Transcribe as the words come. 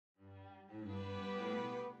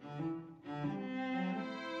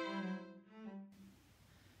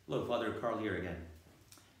Hello, Father Carl here again.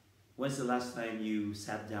 When's the last time you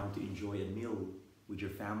sat down to enjoy a meal with your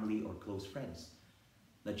family or close friends?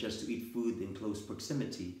 Not just to eat food in close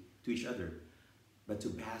proximity to each other, but to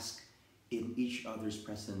bask in each other's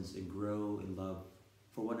presence and grow in love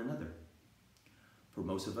for one another. For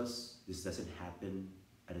most of us, this doesn't happen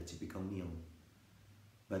at a typical meal.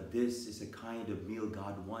 But this is a kind of meal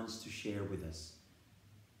God wants to share with us.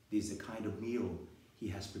 This is a kind of meal He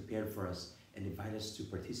has prepared for us and invite us to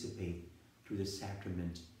participate through the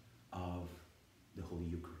sacrament of the Holy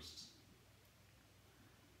Eucharist.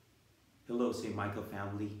 Hello, St. Michael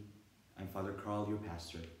family. I'm Father Carl, your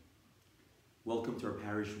pastor. Welcome to our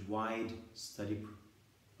parish-wide study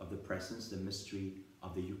of the presence, the mystery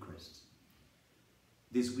of the Eucharist.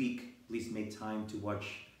 This week, please make time to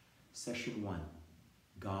watch Session 1,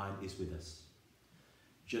 God is with us.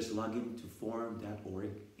 Just log in to forum.org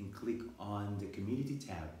and click on the Community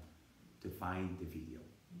tab to find the video.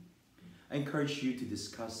 I encourage you to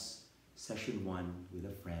discuss Session 1 with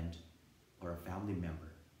a friend or a family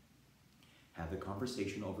member. Have the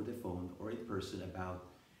conversation over the phone or in person about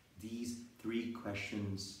these 3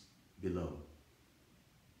 questions below.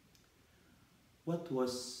 What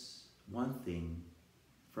was one thing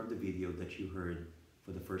from the video that you heard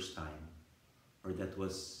for the first time, or that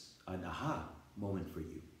was an aha moment for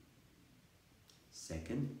you?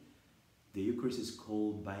 Second, the Eucharist is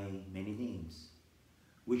called by many names.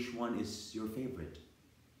 Which one is your favorite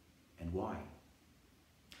and why?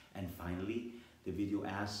 And finally, the video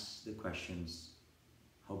asks the questions,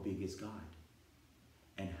 how big is God?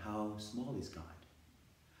 And how small is God?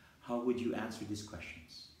 How would you answer these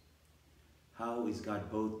questions? How is God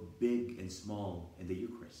both big and small in the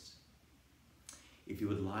Eucharist? If you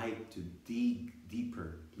would like to dig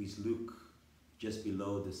deeper, please look just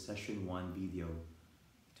below the Session 1 video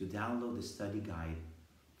to download the study guide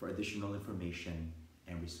for additional information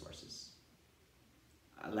and resources.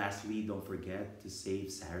 Lastly, don't forget to save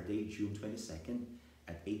Saturday, June 22nd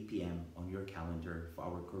at 8 p.m. on your calendar for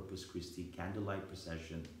our Corpus Christi candlelight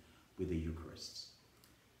procession with the Eucharist.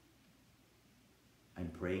 I'm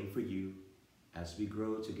praying for you as we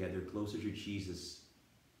grow together closer to Jesus.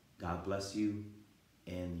 God bless you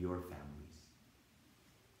and your family.